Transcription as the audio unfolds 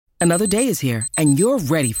Another day is here, and you're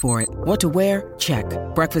ready for it. What to wear? Check.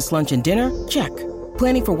 Breakfast, lunch, and dinner? Check.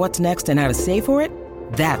 Planning for what's next and how to save for it?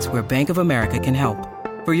 That's where Bank of America can help.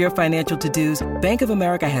 For your financial to-dos, Bank of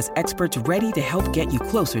America has experts ready to help get you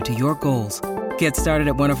closer to your goals. Get started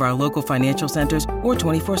at one of our local financial centers or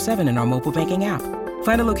 24/7 in our mobile banking app.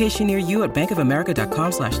 Find a location near you at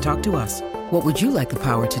bankofamerica.com/talktous. What would you like the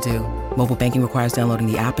power to do? Mobile banking requires downloading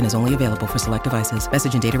the app and is only available for select devices.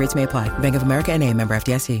 Message and data rates may apply. Bank of America N.A., member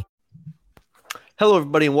FDIC. Hello,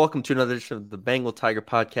 everybody, and welcome to another edition of the Bengal Tiger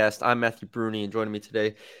Podcast. I'm Matthew Bruni, and joining me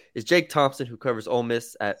today is Jake Thompson, who covers Ole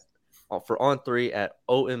Miss for On3 at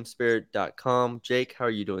omspirit.com. Jake, how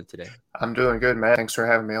are you doing today? I'm doing good, Matt. Thanks for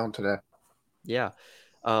having me on today. Yeah.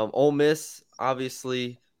 Ole Miss,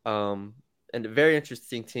 obviously, and a very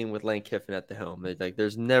interesting team with Lane Kiffin at the helm.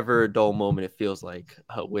 There's never a dull moment, it feels like,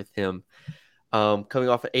 with him. Coming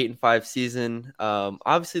off an 8-5 season,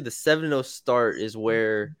 obviously the 7-0 start is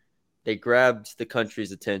where they grabbed the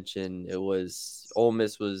country's attention. It was Ole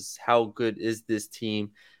Miss was, how good is this team?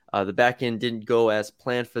 The back end didn't go as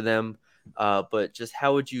planned for them, but just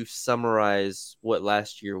how would you summarize what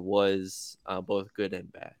last year was, both good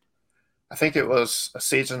and bad? I think it was a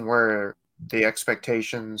season where the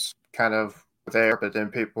expectations kind of were there, but then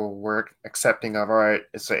people were accepting of, all right,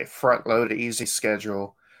 it's a front-loaded, easy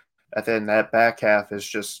schedule. And then that back half is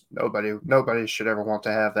just nobody should ever want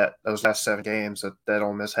to have those last 7 games that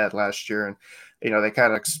Ole Miss had last year. And, they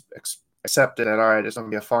kind of accepted that, all right, it's going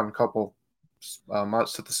to be a fun couple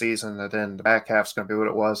months of the season, and then the back half's going to be what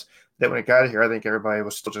it was. Then when it got here, I think everybody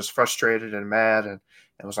was still just frustrated and mad, and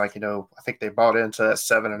it was like, I think they bought into that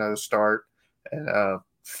 7-0 start and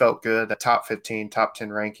felt good, the top 15, top 10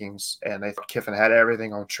 rankings, and they thought Kiffin had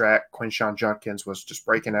everything on track. Quinshon Judkins was just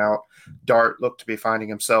breaking out. Dart looked to be finding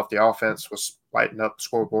himself. The offense was lighting up the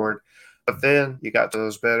scoreboard. But then you got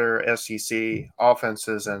those better SEC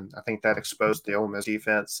offenses, and I think that exposed the Ole Miss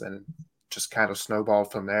defense and just kind of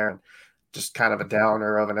snowballed from there. And just kind of a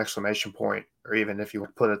downer of an exclamation point, or even if you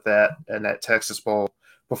would put it that, in that Texas Bowl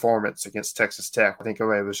performance against Texas Tech. I think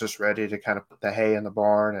everybody was just ready to kind of put the hay in the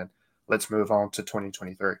barn and let's move on to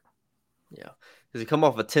 2023. Yeah, because you come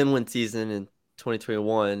off a 10-win season in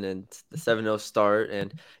 2021 and the 7-0 start,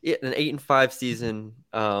 and an 8-5 season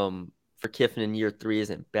for Kiffin in year 3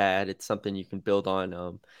 isn't bad. It's something you can build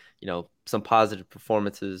on. Some positive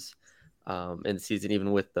performances in the season,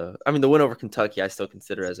 even with the win over Kentucky, I still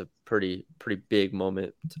consider as a pretty big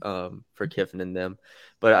moment for Kiffin and them.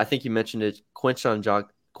 But I think you mentioned it, Quinshon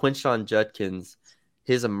Judkins.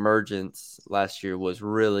 His emergence last year was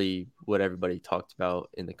really what everybody talked about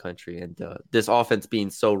in the country. And this offense being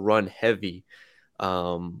so run heavy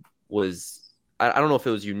was, I don't know if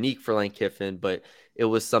it was unique for Lane Kiffin, but it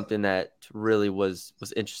was something that really was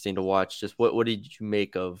interesting to watch. Just what did you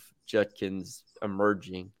make of Judkins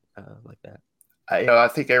emerging like that? I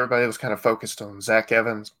think everybody was kind of focused on Zach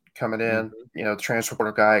Evans coming in, the transfer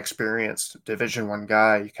portal guy, experienced Division I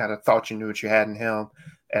guy. You kind of thought you knew what you had in him.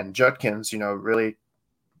 And Judkins, really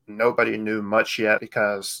nobody knew much yet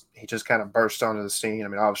because he just kind of burst onto the scene.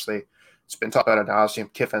 Obviously, it's been talked about ad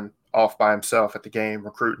nauseum. Kiffin off by himself at the game,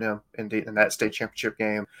 recruiting him in that state championship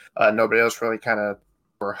game. Nobody else really kind of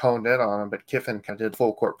were honed in on him, but Kiffin kind of did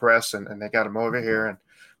full court press, and they got him over here. And,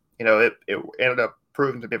 it ended up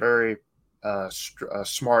proving to be a very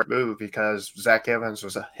smart move because Zach Evans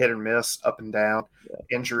was a hit or miss, up and down.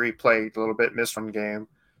 Yeah. Injury played a little bit, missed one game.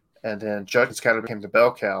 And then Judkins kind of became the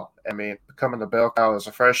bell cow. Becoming the bell cow as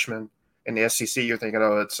a freshman in the SEC, you're thinking,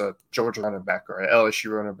 it's a Georgia running back or an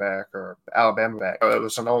LSU running back or Alabama back. It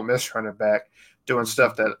was an Ole Miss running back doing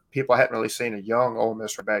stuff that people hadn't really seen a young Ole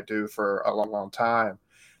Miss running back do for a long, long time.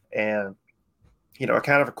 And, it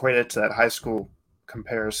kind of equated to that high school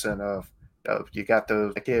comparison of, you got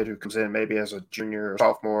the kid who comes in maybe as a junior or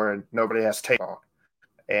sophomore and nobody has tape on.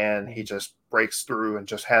 And he just breaks through and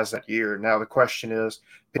just has that year. Now the question is,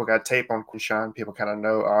 people got tape on Quinshon. People kind of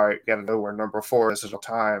know, all right, got to know where number 4 is at all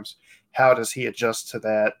times. How does he adjust to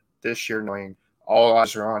that this year, knowing all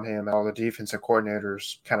eyes are on him and all the defensive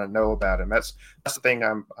coordinators kind of know about him? That's the thing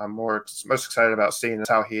I'm most excited about seeing is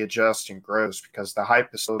how he adjusts and grows, because the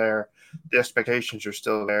hype is still there. The expectations are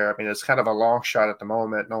still there. It's kind of a long shot at the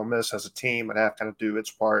moment. And Ole Miss as a team would have to kind of do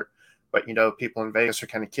its part. But, people in Vegas are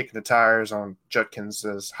kind of kicking the tires on Judkins'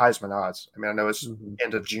 Heisman odds. I know it's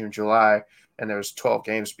end of June, July, and there's 12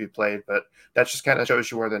 games to be played. But that just kind of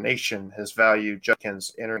shows you where the nation has valued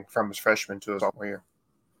Judkins entering from his freshman to his sophomore year.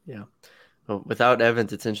 Yeah. Well, without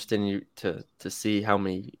Evans, it's interesting to see how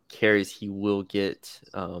many carries he will get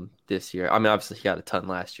this year. Obviously he got a ton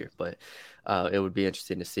last year, but it would be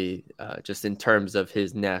interesting to see just in terms of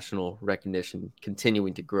his national recognition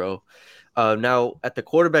continuing to grow. Now, at the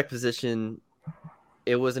quarterback position,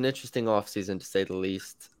 it was an interesting offseason to say the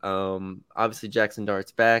least. Obviously, Jackson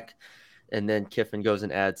Dart's back, and then Kiffin goes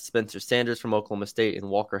and adds Spencer Sanders from Oklahoma State and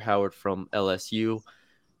Walker Howard from LSU.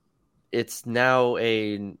 It's now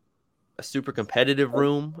a super competitive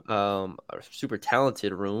room, a super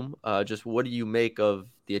talented room. Just what do you make of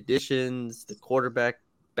the additions, the quarterback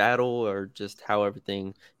battle, or just how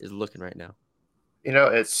everything is looking right now?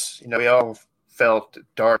 We all felt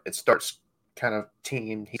it's Dart's kind of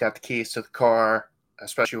team. He got the keys to the car,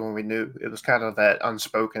 especially when we knew it was kind of that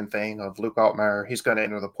unspoken thing of Luke Altmaier. He's going to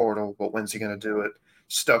enter the portal, but when's he going to do it?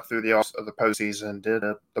 Stuck through the postseason, did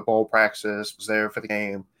the bowl practice, was there for the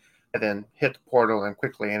game, and then hit the portal and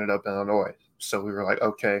quickly ended up in Illinois. So we were like,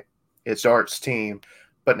 okay, it's Dart's team,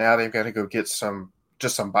 but now they've got to go get some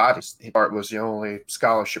bodies. Dart was the only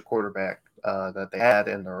scholarship quarterback that they had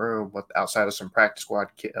in the room outside of some practice squad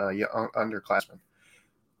underclassmen.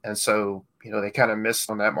 And so, they kind of missed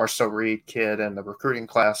on that Marcel Reed kid in the recruiting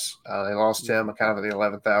class. They lost him kind of at the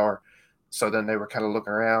 11th hour. So then they were kind of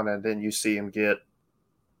looking around, and then you see him get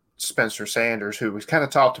Spencer Sanders, who was kind of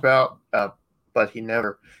talked about, but he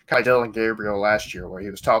never – kind of Dylan Gabriel last year where he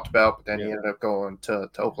was talked about, but then he ended up going to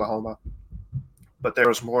Oklahoma. But there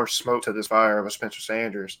was more smoke to this fire with Spencer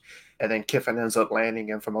Sanders. And then Kiffin ends up landing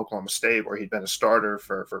him from Oklahoma State, where he'd been a starter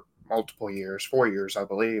for multiple years, 4 years, I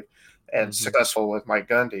believe, and successful with Mike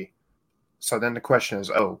Gundy. So then the question is,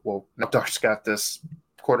 now Dart's got this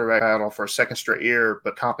quarterback battle for a second straight year,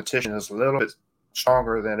 but competition is a little bit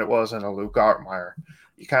stronger than it was in a Luke Altmaier.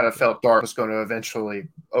 You kind of felt Dart was going to eventually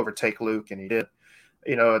overtake Luke, and he did.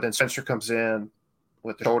 Then Spencer comes in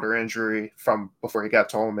with the shoulder injury from before he got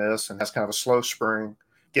to Ole Miss, and has kind of a slow spring.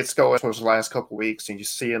 Gets going for the last couple of weeks, and you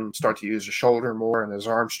see him start to use his shoulder more and his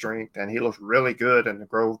arm strength, and he looked really good in the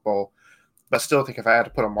Grove Bowl. But I still think if I had to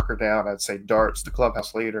put a marker down, I'd say Dart's the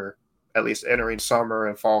clubhouse leader, at least entering summer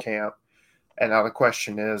and fall camp. And now the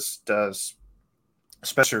question is, does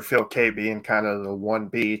Spencer feel okay being kind of the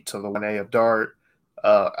 1B to the 1A of Dart,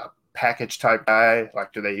 a package type guy?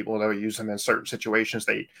 Like, will they use him in certain situations?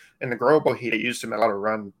 In the Grove Bowl, he used him in a lot of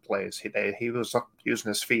run plays. He was using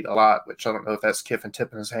his feet a lot, which I don't know if that's Kiffin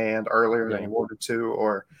tipping his hand earlier than he wanted to,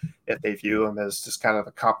 or if they view him as just kind of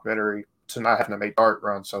a complimentary to not having to make Dart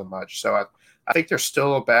run so much. So I think there's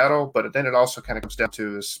still a battle, but then it also kind of comes down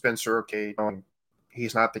to, is Spencer okay knowing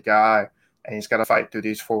he's not the guy and he's got to fight through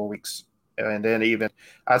these 4 weeks? And then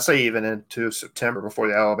I'd say even into September before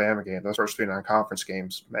the Alabama game, those first 3 non-conference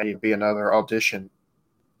games may be another audition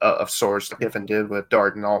of sorts that Kiffin did with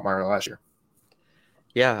Dart and Altmaier last year.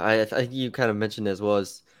 Yeah, I think you kind of mentioned as well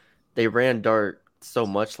as they ran Dart so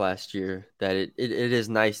much last year that it is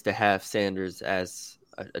nice to have Sanders as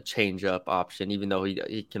a change-up option, even though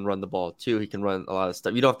he can run the ball too. He can run a lot of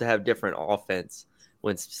stuff. You don't have to have different offense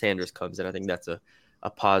when Sanders comes in. I think that's a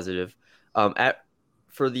positive.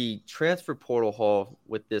 For the transfer portal haul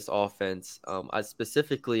with this offense, I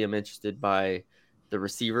specifically am interested by the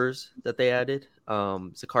receivers that they added.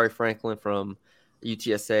 Zachary Franklin from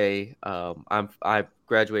UTSA. I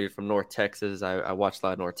graduated from North Texas. I watched a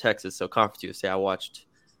lot of North Texas. So Conference USA, I watched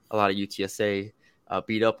a lot of UTSA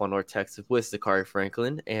beat up on North Texas with Zachary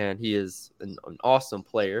Franklin, and he is an awesome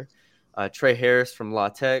player. Trey Harris from La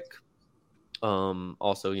Tech.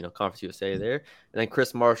 Also, Conference USA there. And then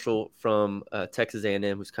Chris Marshall from Texas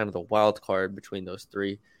A&M, who's kind of the wild card between those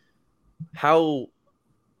three. How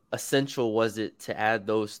essential was it to add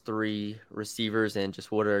those 3 receivers, and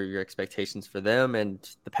just what are your expectations for them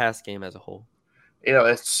and the pass game as a whole?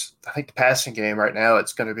 I think the passing game right now,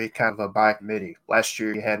 it's going to be kind of a by committee. Last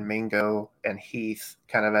year you had Mingo and Heath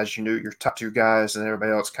kind of, as you knew, your top 2 guys, and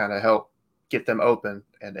everybody else kind of helped get them open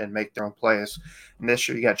and make their own plays. And this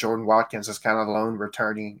year you got Jordan Watkins as kind of the lone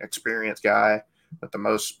returning experienced guy with the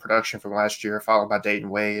most production from last year, followed by Dayton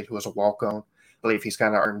Wade, who was a walk-on. I believe he's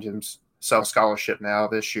kind of earned himself scholarship now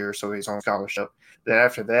this year, so he's on scholarship. Then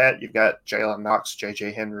after that, you've got Jalen Knox,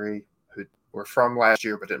 J.J. Henry, who were from last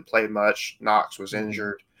year but didn't play much. Knox was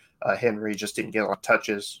injured. Henry just didn't get a lot of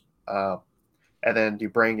touches. And then you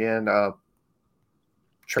bring in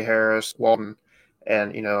Trey Harris, Walton,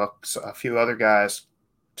 and a few other guys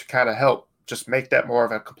to kind of help just make that more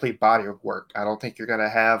of a complete body of work. I don't think you're going to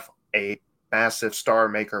have a massive star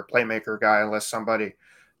maker, playmaker guy unless somebody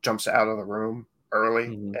jumps out of the room early,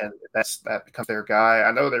 and that becomes their guy.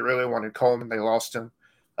 I know they really wanted Coleman. They lost him.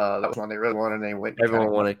 That was one they really wanted, and they went.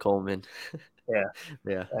 Everyone wanted Coleman.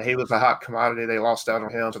 Yeah. He was a hot commodity. They lost out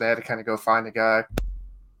on him, so they had to kind of go find a guy.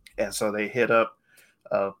 And so they hit up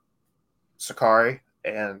Sakari,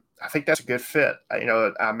 and I think that's a good fit.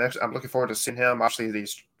 I'm looking forward to seeing him. Obviously,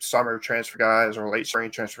 these summer transfer guys or late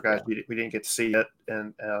spring transfer guys, we didn't get to see it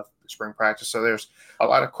in spring practice. So there's a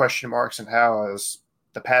lot of question marks in how is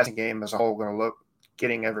the passing game as a whole going to look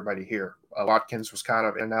getting everybody here. Watkins was kind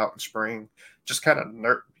of in and out in spring, just kind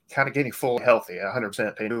of getting fully healthy at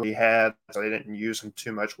 100%. They knew what he had, so they didn't use him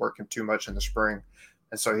too much, work him too much in the spring.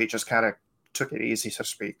 And so he just kind of took it easy, so to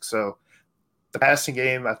speak. So the passing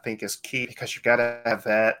game, I think, is key because you've got to have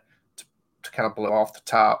that to kind of blow off the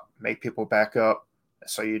top, make people back up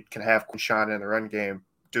so you can have Quinshawn in the run game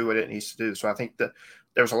do what it needs to do. So I think that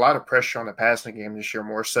there's a lot of pressure on the passing game this year,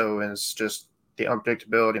 more so, and it's just the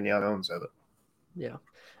unpredictability and the unknowns of it. Yeah.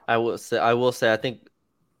 I will say I think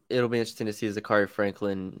it'll be interesting to see Zachary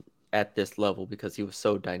Franklin at this level because he was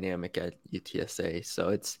so dynamic at UTSA. So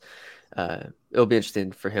it'll be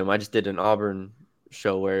interesting for him. I just did an Auburn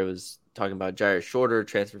show where it was talking about Jairus Shorter,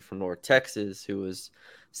 transferred from North Texas, who was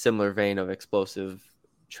similar vein of explosive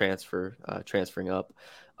transferring up.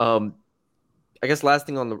 I guess last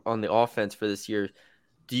thing on the offense for this year,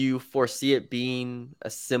 do you foresee it being a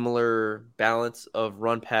similar balance of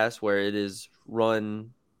run pass where it is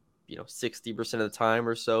run, 60% of the time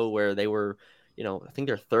or so, where they were, I think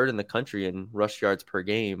they're third in the country in rush yards per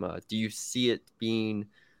game. Do you see it being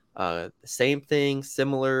the same thing,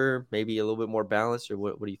 similar, maybe a little bit more balanced, or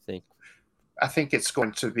what do you think? I think it's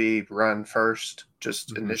going to be run first,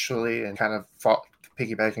 just initially, and kind of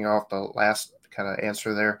piggybacking off the last kind of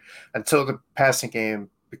answer there, until the passing game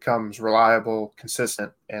becomes reliable,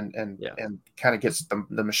 consistent, and kind of gets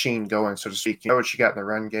the machine going, so to speak. You know what you got in the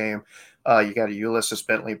run game. You got a Ulysses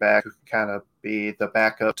Bentley back who can kind of be the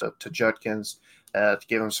backup to Judkins to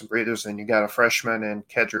give him some breathers. And you got a freshman in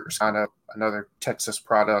Kedrick Rosano, another Texas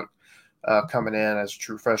product, coming in as a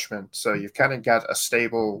true freshman. So you've kind of got a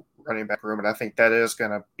stable running back room, and I think that is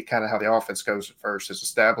going to be kind of how the offense goes at first, is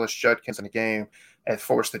establish Judkins in the game and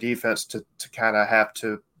force the defense to kind of have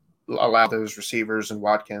to allow those receivers and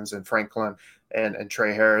Watkins and Franklin and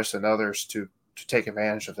Trey Harris and others to take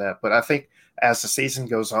advantage of that. But I think as the season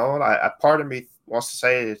goes on, I part of me wants to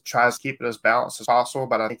say it tries to keep it as balanced as possible,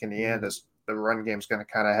 but I think in the end, is the run game is going to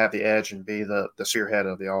kind of have the edge and be the spearhead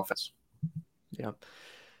of the offense. Yeah.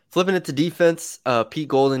 Flipping it to defense, Pete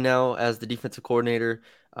Golding now as the defensive coordinator.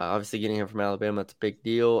 Obviously, getting him from Alabama, that's a big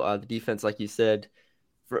deal. The defense, like you said,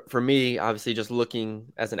 for me, obviously, just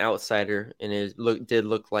looking as an outsider, and it did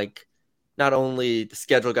look like not only the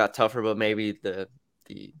schedule got tougher, but maybe the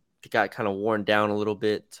got kind of worn down a little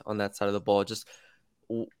bit on that side of the ball. Just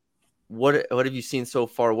what have you seen so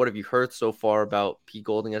far? What have you heard so far about Pete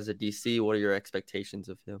Golding as a DC? What are your expectations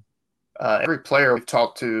of him? Every player we've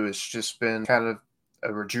talked to has just been kind of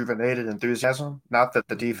a rejuvenated enthusiasm. Not that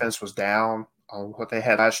the defense was down on what they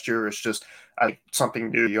had last year. It's just something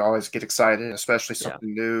new. You always get excited, especially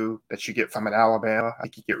something new that you get from an Alabama. I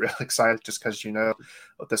think you get really excited just because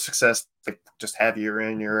the success they just have year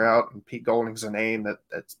in, year out. And Pete Golding's a name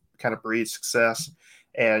that kind of breeds success.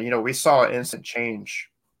 And, we saw an instant change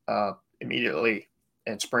immediately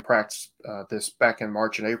in spring practice this back in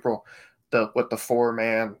March and April with the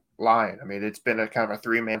 4-man line. I mean, it's been a kind of a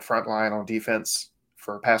 3-man front line on defense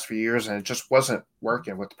for the past few years, and it just wasn't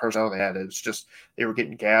working with the personnel they had. It was just they were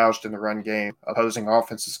getting gouged in the run game. Opposing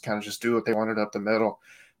offenses kind of just do what they wanted up the middle.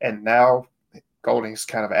 And now Golding's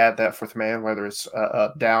kind of add that 4th man, whether it's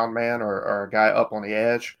a down man or a guy up on the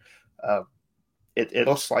edge. It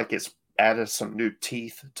looks like it's added some new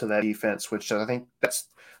teeth to that defense, which I think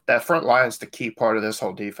that front line is the key part of this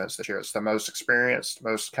whole defense this year. It's the most experienced,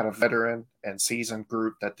 most kind of veteran and seasoned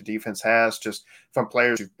group that the defense has, just from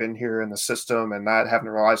players who've been here in the system and not having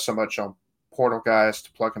to rely so much on portal guys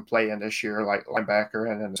to plug and play in this year, like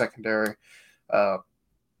linebacker and in the secondary.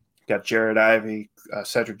 Got Jared Ivey,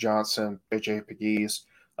 Cedric Johnson, AJ Pegues.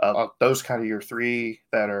 Those kind of your 3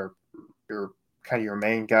 that are your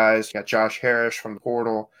main guys. You got Josh Harris from the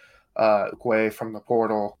portal, Quay from the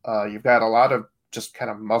portal. You've got a lot of just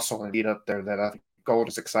kind of muscle and beat up there that I think Gold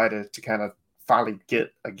is excited to kind of finally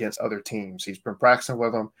get against other teams. He's been practicing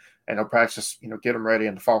with them, and he'll practice, get them ready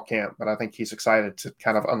in the fall camp. But I think he's excited to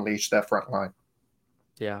kind of unleash that front line.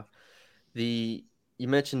 Yeah. You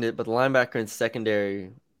mentioned it, but the linebacker and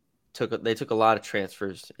secondary took a lot of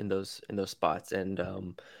transfers in those spots. And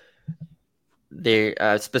they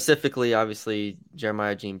specifically, obviously,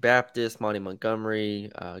 Jeremiah Jean-Baptist, Monty Montgomery,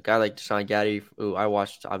 a guy like Deshaun Gaddy, who I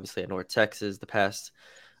watched obviously at North Texas the past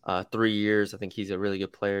 3 years. I think he's a really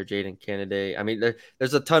good player. Jaden Kennedy. I mean,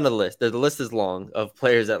 there's a ton of lists. The list is long of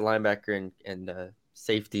players at linebacker and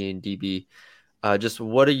safety and DB. Just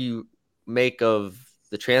what do you make of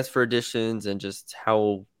the transfer additions and just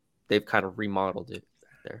how they've kind of remodeled it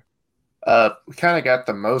there? We kind of got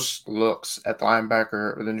the most looks at the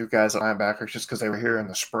linebacker, or the new guys at linebacker, just because they were here in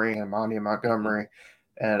the spring, and Monty Montgomery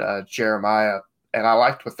and Jeremiah. And I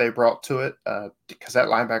liked what they brought to it because that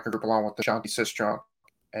linebacker group, along with the Shanti Sistrunk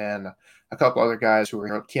and a couple other guys who were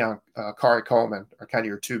here, Keon, Kari Coleman, are kind of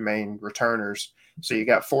your two main returners. So you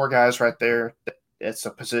got four guys right there. It's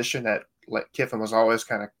a position that Kiffin was always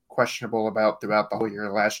kind of questionable about throughout the whole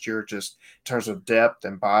year last year, just in terms of depth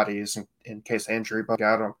and bodies in case injury bug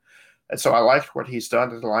got him. And so I liked what he's done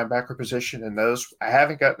to the linebacker position. And those, I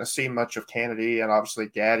haven't gotten to see much of Kennedy and obviously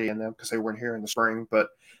Gaddy and them because they weren't here in the spring. But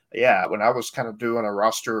yeah, when I was kind of doing a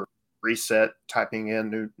roster reset, typing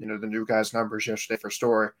in the new guys' numbers yesterday for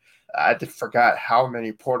Story, I forgot how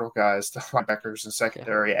many portal guys the linebackers and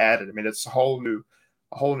secondary added. I mean, it's a whole new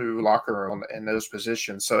locker room in those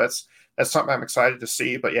positions. So that's something I'm excited to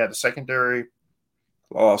see. But yeah, the secondary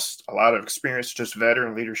lost a lot of experience, just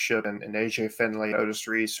veteran leadership, and AJ Finley, Otis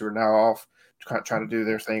Reese, who are now off trying to do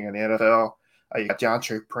their thing in the NFL. You got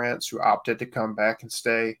DeAndre Prince, who opted to come back and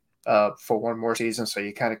stay for one more season. So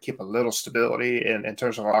you kind of keep a little stability in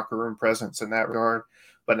terms of locker room presence in that regard.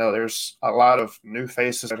 But no, there's a lot of new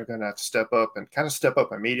faces that are going to have to step up and kind of step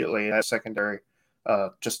up immediately in that secondary,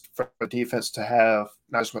 just for the defense to have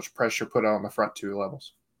not as much pressure put on the front two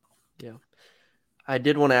levels. Yeah. I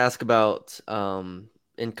did want to ask about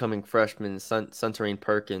incoming freshman Suntarine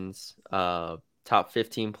Perkins, top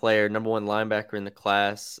 15 player, number one linebacker in the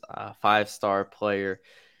class, 5-star player.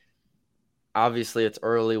 Obviously, it's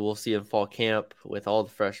early. We'll see in fall camp with all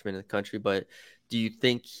the freshmen in the country. But do you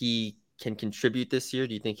think he can contribute this year?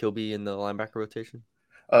 Do you think he'll be in the linebacker rotation?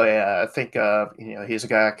 Oh yeah, I think he's a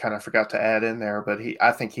guy I kind of forgot to add in there, but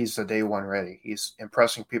I think he's the day one ready. He's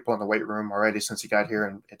impressing people in the weight room already since he got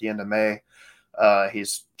here at the end of May.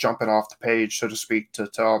 He's jumping off the page, so to speak, to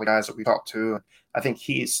all the guys that we talked to. And I think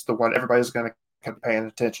he's the one everybody's going to be paying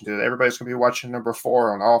attention to. Everybody's going to be watching number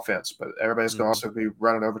 4 on offense, but everybody's going to also be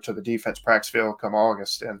running over to the defense practice field come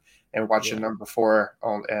August and watching number 4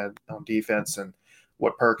 on defense and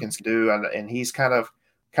what Perkins can do. And he's kind of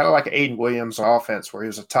like Aiden Williams on offense, where he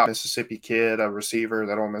was a top Mississippi kid, a receiver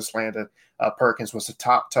that Ole Miss landed. Perkins was a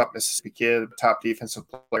top Mississippi kid, top defensive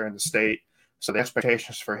player in the state. So the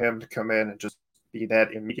expectations for him to come in and just be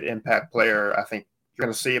that immediate impact player, I think you're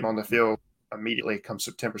going to see him on the field immediately come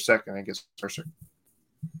September 2nd against Mercer.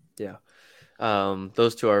 Yeah.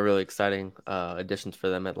 Those two are really exciting additions for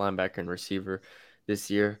them at linebacker and receiver this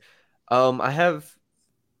year.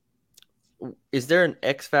 Is there an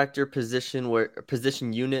X factor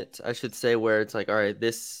position unit, I should say, where it's like, all right,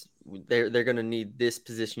 they're going to need this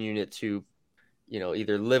position unit to,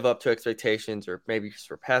 either live up to expectations or maybe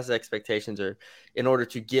surpass expectations, or in order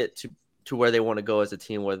to get to where they want to go as a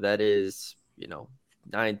team, whether that is,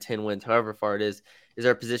 9-10 wins, however far it is. Is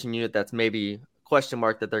there a position unit that's maybe a question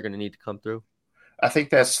mark that they're going to need to come through? I think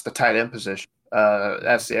that's the tight end position.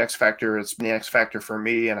 That's the X factor. It's been the X factor for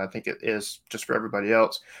me, and I think it is just for everybody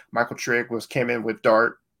else. Michael Trigg came in with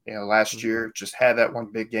Dart, last year, just had that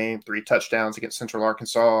one big game, 3 touchdowns against Central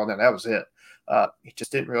Arkansas, and then that was it. He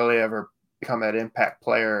just didn't really ever become that impact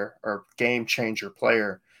player or game changer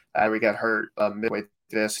player. We got hurt midway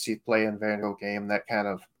through the SEC play in Vanderbilt game. That kind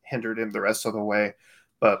of hindered him the rest of the way.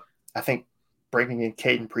 But I think bringing in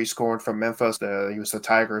Caden Prescorn from Memphis, he was the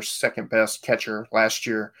Tigers' second best catcher last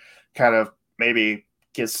year, kind of maybe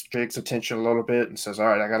gets Trig's attention a little bit and says, all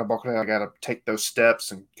right, I got to buckle down. I got to take those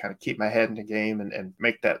steps and kind of keep my head in the game and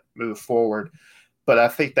make that move forward. But I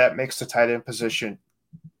think that makes the tight end position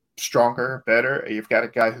stronger, better. You've got a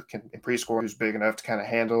guy who can Prescorn, who's big enough to kind of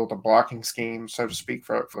handle the blocking scheme, so to speak,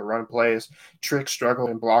 for the run plays. Trick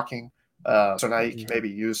struggled in blocking. So now you can maybe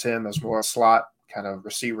use him as more a slot kind of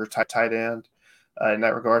receiver type tight end in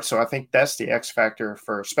that regard. So I think that's the X factor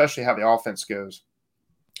for especially how the offense goes,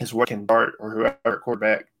 is what can Dart or whoever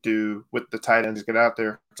quarterback do with the tight ends, get out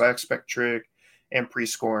there. Because I expect Trigg and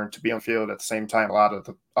Prescorn to be on field at the same time a lot of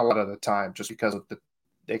the time, just because of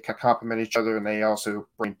they complement each other and they also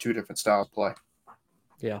bring 2 different styles of play.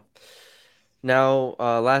 Yeah. Now,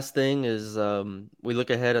 last thing is we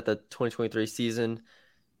look ahead at the 2023 season.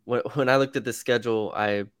 When I looked at the schedule,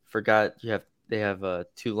 I forgot they have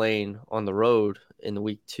Tulane on the road in the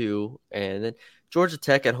week 2, and then Georgia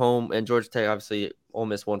Tech at home. And Georgia Tech, obviously, Ole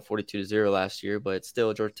Miss won 42-0 last year, but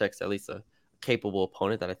still Georgia Tech's at least a capable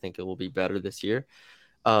opponent that I think it will be better this year.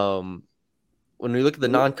 When we look at the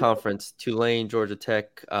non-conference, Tulane, Georgia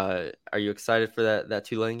Tech, are you excited for that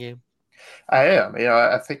Tulane game? I am.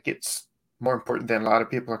 I think it's more important than a lot of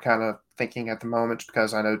people are kind of thinking at the moment,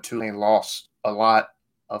 because I know Tulane lost a lot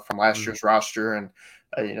from last year's roster, and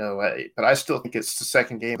but I still think it's the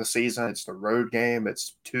second game of the season. It's the road game.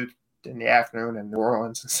 It's two in the afternoon in New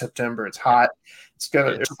Orleans in September. It's hot.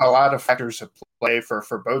 There's a lot of factors at play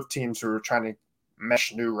for both teams who are trying to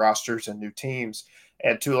mesh new rosters and new teams.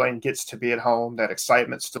 And Tulane gets to be at home. That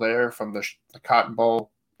excitement's still there from the Cotton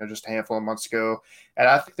Bowl, just a handful of months ago. And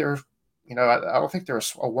I think they're, I don't think they're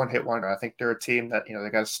a one-hit wonder. I think they're a team that, they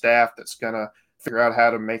got a staff that's going to figure out how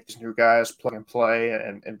to make these new guys plug and play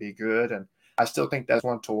and be good. And I still think that's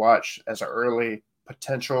one to watch as an early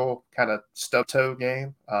potential kind of stub-toe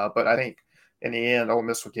game. But I think in the end, Ole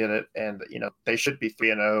Miss will get it. And, they should be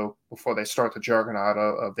 3-0 before they start the juggernaut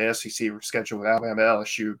of the SEC schedule with Alabama,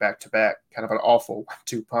 LSU back-to-back, kind of an awful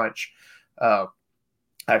 1-2 punch. I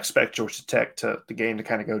expect Georgia Tech the game to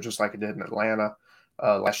kind of go just like it did in Atlanta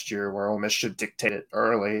last year, where Ole Miss should dictate it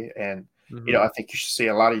early. And, I think you should see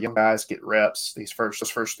a lot of young guys get reps those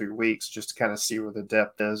first 3 weeks just to kind of see where the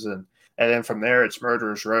depth is. And then from there, it's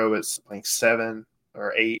murderer's row. It's like 7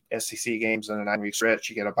 or 8 SEC games in a 9-week stretch.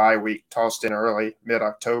 You get a bye week tossed in early,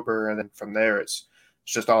 mid-October, and then from there it's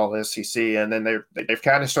just all SEC. And then they've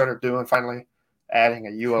kind of started doing finally adding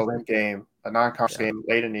a ULM game, a non-conference game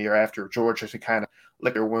late in the year after Georgia to kind of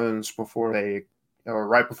lick their wounds before they,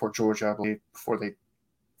 right before Georgia, I believe, before they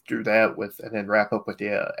do that and then wrap up with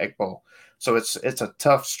the Egg Bowl. So it's a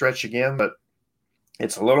tough stretch again, but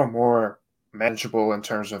it's a little more manageable in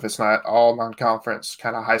terms of it's not all non-conference,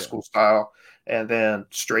 kind of high school style, and then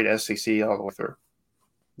straight SEC all the way through.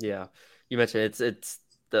 Yeah, you mentioned it's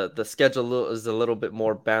the schedule is a little bit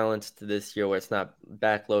more balanced this year, where it's not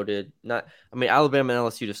backloaded. Alabama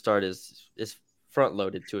and LSU to start is front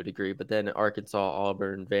loaded to a degree, but then Arkansas,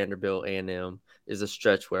 Auburn, Vanderbilt, A&M is a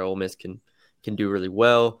stretch where Ole Miss can do really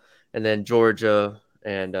well, and then Georgia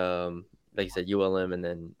and like you said, ULM, and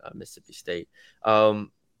then Mississippi State.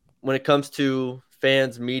 When it comes to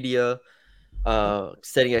fans, media,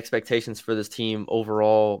 setting expectations for this team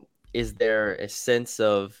overall, is there a sense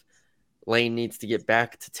of Lane needs to get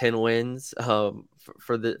back to 10 wins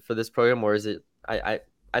for this program, or is it? I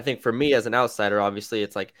think for me as an outsider, obviously,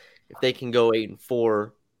 it's like if they can go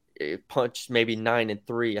 8-4, punch maybe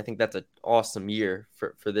 9-3, I think that's an awesome year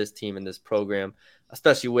for this team and this program,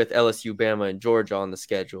 especially with LSU, Bama, and Georgia on the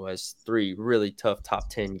schedule as 3 really tough top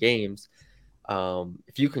 10 games.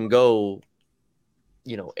 If you can go,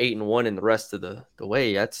 8-1 in the rest of the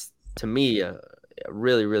way, that's to me a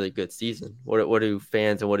really, really good season. What do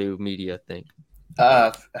fans and what do media think?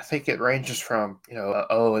 I think it ranges from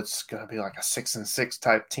it's going to be like a 6-6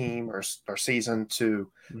 type team or season to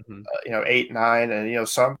 8-9, and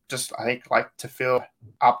some just I think like to feel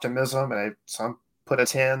optimism, and some put a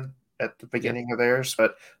 10 at the beginning of theirs,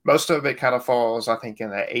 but most of it kind of falls I think in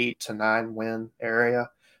the 8 to 9 win area.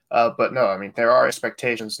 But no, there are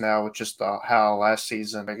expectations now with just how last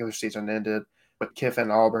season, regular season ended with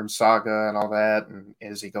Kiffin, Auburn saga and all that. And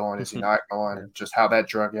is he going? Is he not going? And just how that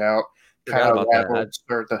drug out kind of rattled,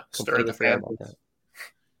 stirred the fan base.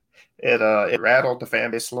 It rattled the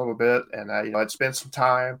fan base a little bit, and it's been some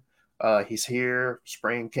time. He's here.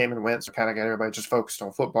 Spring came and went, so kind of got everybody just focused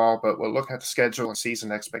on football. But we're looking at the schedule and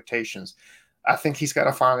season expectations. I think he's got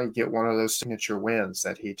to finally get one of those signature wins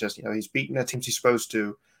that he just, he's beaten the teams he's supposed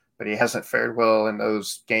to, but he hasn't fared well in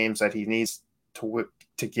those games that he needs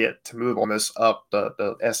to get to move Ole Miss up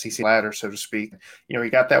the SEC ladder, so to speak. He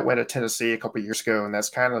got that win at Tennessee a couple of years ago, and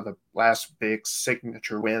that's kind of the last big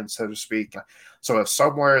signature win, so to speak. So if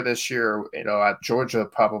somewhere this year, Georgia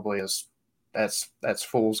probably is that's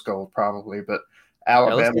fool's gold probably, but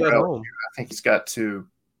Alabama, LSU, I think he's got to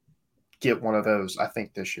get one of those, I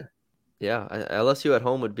think, this year. Yeah, LSU at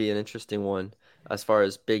home would be an interesting one as far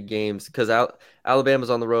as big games, because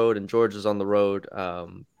Alabama's on the road and Georgia's on the road.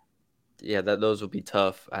 Those would be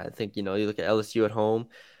tough. I think, you look at LSU at home,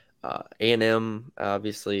 A&M,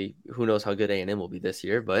 obviously, who knows how good A&M will be this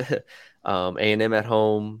year, but A&M at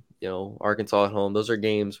home, Arkansas at home, those are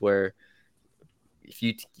games where if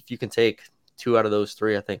you can take 2 out of those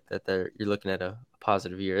 3, I think that you're looking at a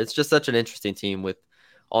positive year. It's just such an interesting team with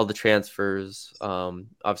all the transfers,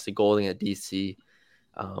 obviously Golding at DC.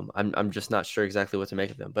 I'm just not sure exactly what to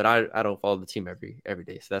make of them, but I don't follow the team every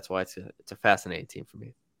day, so that's why it's a fascinating team for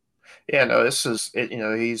me. Yeah, no, this is it.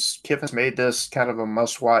 Kiffin's made this kind of a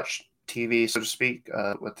must-watch TV, so to speak,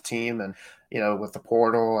 with the team, and with the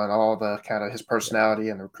portal and all the kind of his personality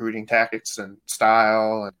and recruiting tactics and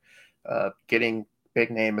style, and getting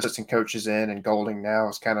big-name assistant coaches in, and Golding now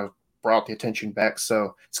has kind of brought the attention back.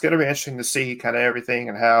 So it's going to be interesting to see kind of everything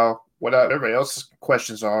and what everybody else's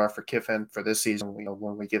questions are for Kiffin for this season,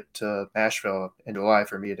 when we get to Nashville in July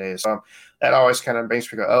for media days. So that always kind of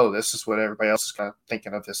makes me go, oh, this is what everybody else is kind of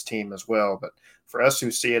thinking of this team as well. But for us who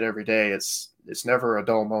see it every day, it's never a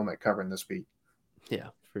dull moment covering this beat. Yeah,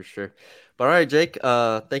 For sure. But all right, Jake,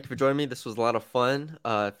 thank you for joining me. This was a lot of fun.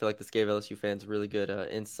 I feel like this gave LSU fans really good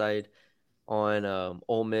insight on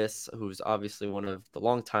Ole Miss, who's obviously one of the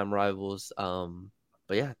longtime rivals.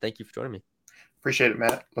 But yeah, thank you for joining me. Appreciate it,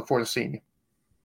 Matt. Look forward to seeing you.